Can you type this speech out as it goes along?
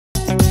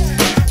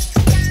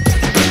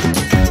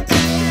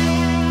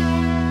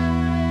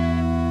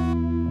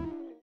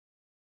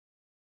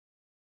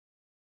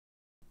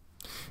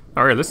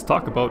All right, let's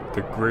talk about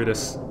the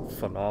greatest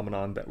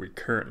phenomenon that we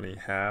currently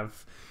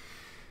have.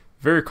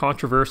 Very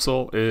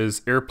controversial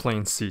is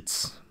airplane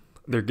seats.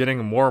 They're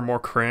getting more and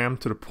more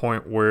crammed to the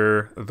point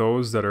where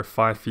those that are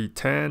 5 feet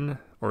 10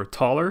 or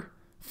taller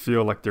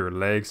feel like their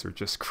legs are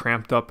just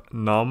cramped up,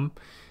 numb,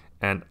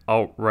 and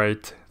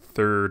outright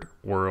third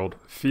world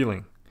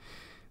feeling.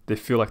 They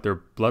feel like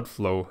their blood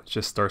flow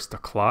just starts to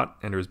clot,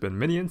 and there's been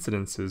many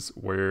incidences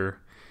where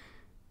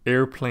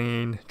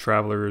airplane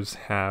travelers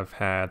have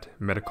had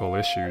medical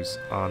issues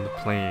on the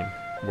plane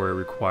where it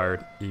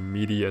required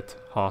immediate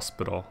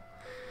hospital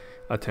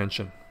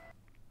attention.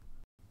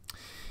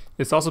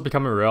 It's also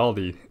become a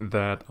reality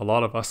that a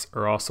lot of us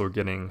are also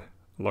getting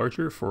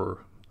larger for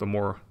the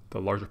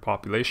larger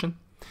population.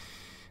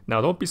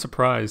 Now, don't be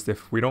surprised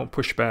if we don't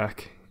push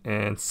back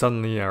and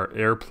suddenly our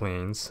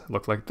airplanes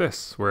look like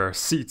this, where our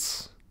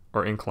seats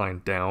are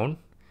inclined down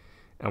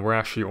and we're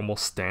actually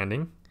almost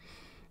standing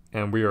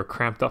and we are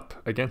cramped up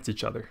against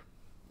each other.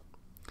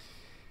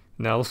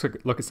 Now let's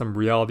look at some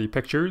reality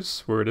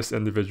pictures where this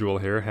individual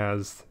here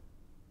has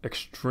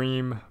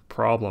extreme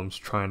problems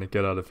trying to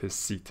get out of his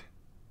seat.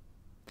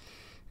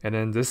 And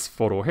then this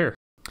photo here.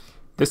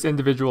 This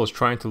individual is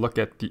trying to look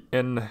at the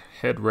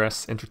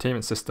in-headrest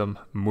entertainment system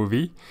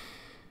movie,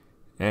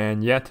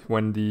 and yet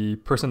when the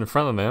person in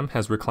front of them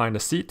has reclined a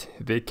seat,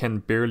 they can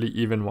barely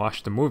even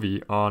watch the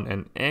movie on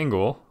an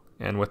angle,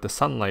 and with the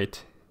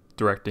sunlight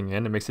directing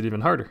in, it makes it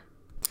even harder.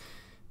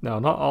 Now,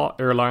 not all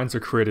airlines are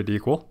created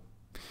equal.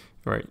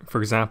 Right.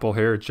 For example,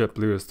 here,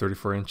 JetBlue is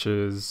 34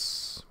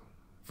 inches,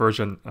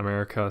 Virgin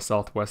America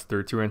Southwest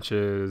 32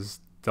 inches,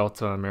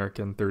 Delta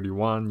American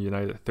 31,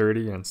 United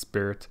 30, and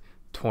Spirit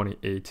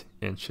 28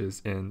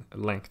 inches in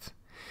length.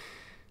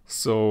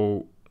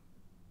 So,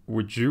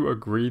 would you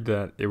agree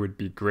that it would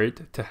be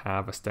great to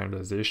have a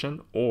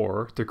standardization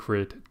or to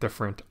create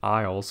different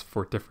aisles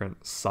for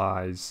different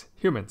size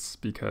humans?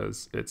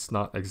 Because it's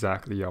not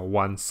exactly a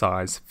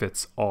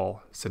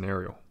one-size-fits-all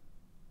scenario.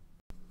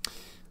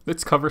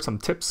 Let's cover some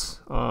tips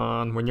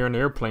on when you're in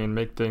an airplane,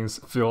 make things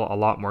feel a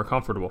lot more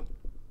comfortable.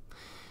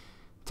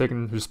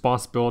 Taking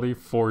responsibility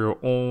for your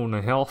own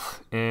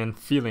health and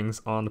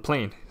feelings on the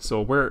plane.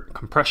 So wear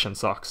compression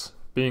socks,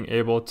 being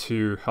able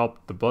to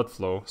help the blood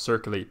flow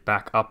circulate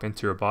back up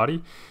into your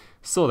body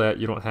so that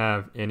you don't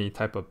have any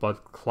type of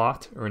blood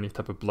clot or any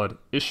type of blood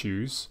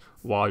issues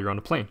while you're on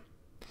the plane.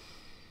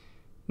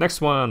 Next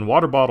one,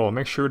 water bottle.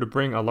 Make sure to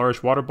bring a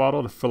large water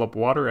bottle to fill up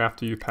water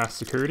after you pass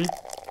security,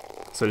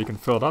 so you can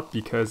fill it up,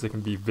 because it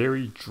can be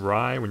very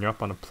dry when you're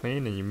up on a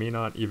plane and you may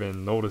not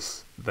even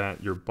notice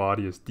that your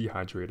body is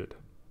dehydrated.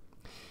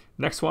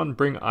 Next one,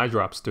 bring eye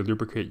drops to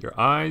lubricate your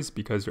eyes,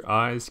 because your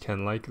eyes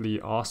can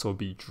likely also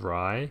be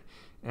dry,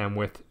 and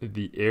with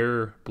the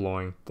air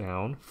blowing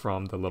down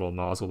from the little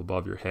nozzle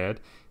above your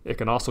head, it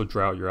can also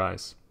dry out your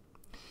eyes.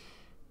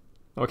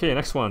 Okay,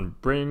 next one,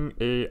 bring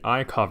a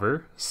eye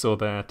cover so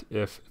that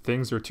if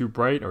things are too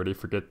bright or they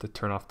forget to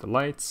turn off the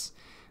lights,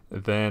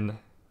 then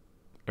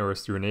or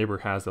if your neighbor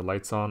has the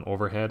lights on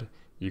overhead,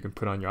 you can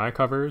put on your eye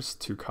covers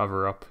to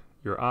cover up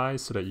your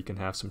eyes so that you can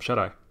have some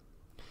shut-eye.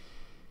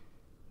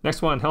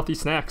 Next one, healthy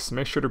snacks.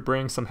 Make sure to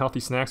bring some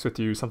healthy snacks with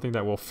you, something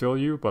that will fill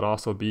you but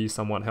also be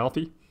somewhat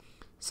healthy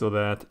so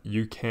that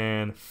you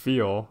can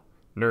feel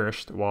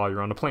nourished while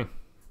you're on the plane.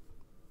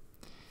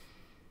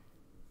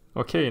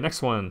 Okay,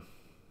 next one.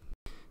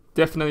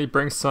 Definitely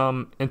bring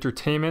some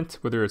entertainment,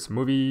 whether it's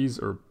movies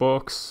or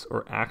books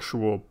or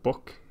actual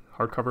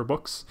hardcover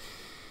books,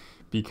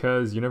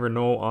 because you never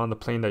know on the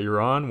plane that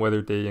you're on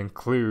whether they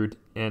include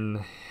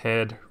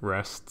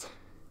in-headrest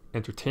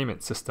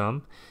entertainment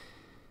system.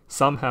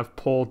 Some have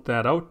pulled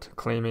that out,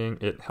 claiming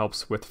it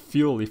helps with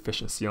fuel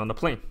efficiency on the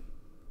plane.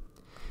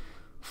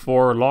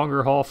 For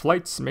longer haul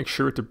flights, make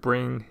sure to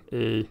bring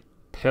a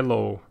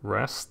pillow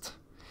rest.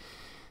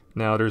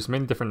 Now, there's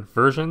many different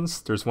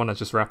versions. There's one that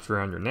just wraps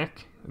around your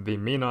neck. They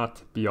may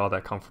not be all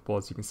that comfortable,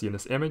 as you can see in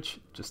this image.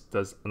 It just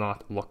does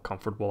not look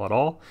comfortable at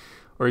all.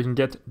 Or you can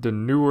get the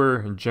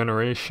newer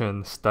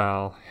generation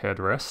style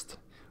headrest,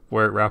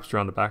 where it wraps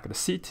around the back of the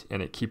seat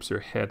and it keeps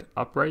your head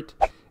upright,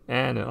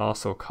 and it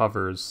also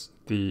covers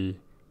the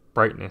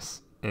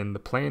brightness in the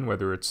plane,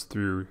 whether it's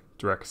through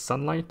direct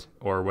sunlight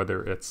or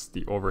whether it's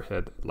the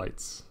overhead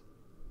lights.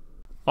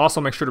 Also,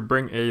 make sure to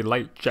bring a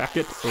light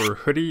jacket or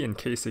hoodie in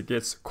case it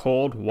gets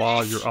cold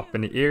while you're up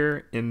in the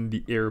air in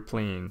the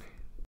airplane.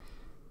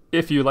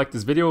 If you like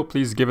this video,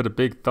 please give it a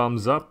big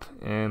thumbs up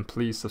and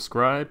please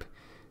subscribe,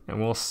 and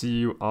we'll see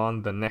you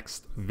on the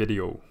next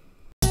video.